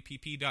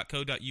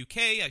swpp.co.uk,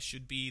 I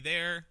should be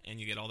there, and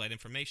you get all that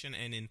information.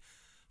 And in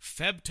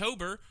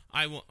February,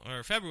 I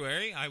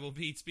will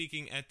be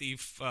speaking at the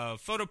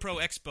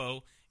PhotoPro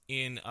Expo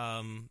in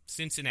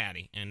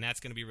Cincinnati, and that's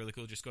going to be really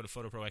cool. Just go to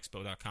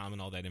photoproexpo.com,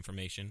 and all that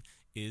information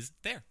is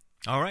there.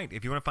 All right.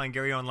 If you want to find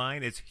Gary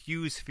online, it's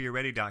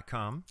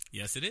HughesFioretti.com.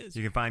 Yes, it is.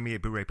 You can find me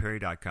at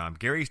BooRayPerry.com.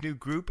 Gary's new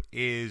group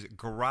is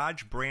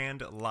Garage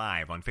Brand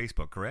Live on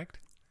Facebook, correct?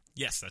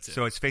 Yes, that's it.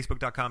 So it's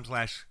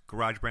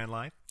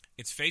Facebook.com/GarageBrandLive?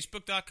 It's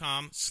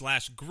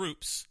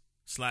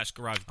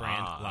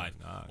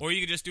Facebook.com/groups/GarageBrandLive. Or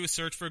you can just do a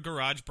search for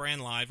Garage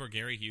Brand Live or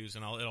Gary Hughes,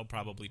 and it'll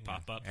probably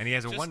pop up. And he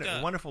has a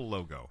wonderful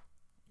logo.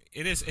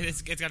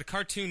 It's got a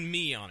cartoon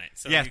me on it.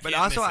 So yes, you but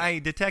can't also miss it. I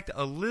detect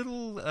a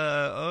little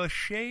a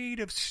shade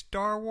of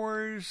Star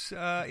Wars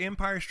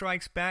Empire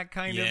Strikes Back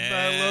kind of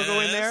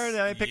logo in there. Did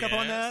I pick up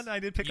on that? I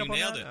did pick up on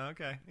nailed that? it.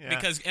 Okay. Yeah.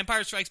 Because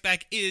Empire Strikes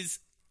Back is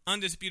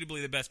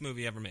undisputably the best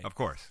movie ever made. Of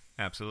course.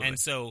 Absolutely.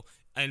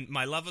 And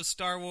my love of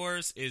Star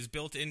Wars is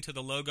built into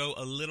the logo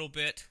a little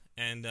bit,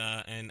 and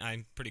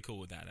I'm pretty cool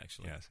with that,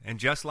 actually. Yes. And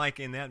just like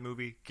in that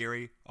movie,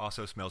 Gary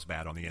also smells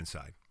bad on the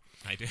inside.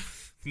 I do.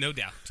 No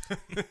doubt.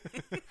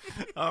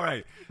 All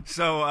right.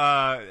 So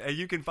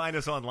you can find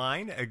us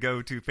online.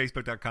 Go to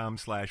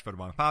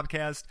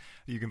facebook.com/photobombpodcast.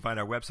 You can find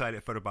our website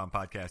at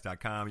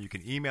photobombpodcast.com. You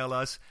can email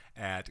us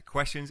at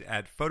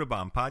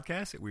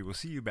questions@photobombpodcast. We will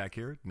see you back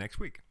here next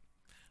week.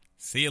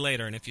 See you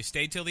later. And if you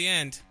stayed till the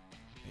end,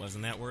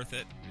 wasn't that worth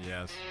it?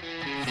 Yes.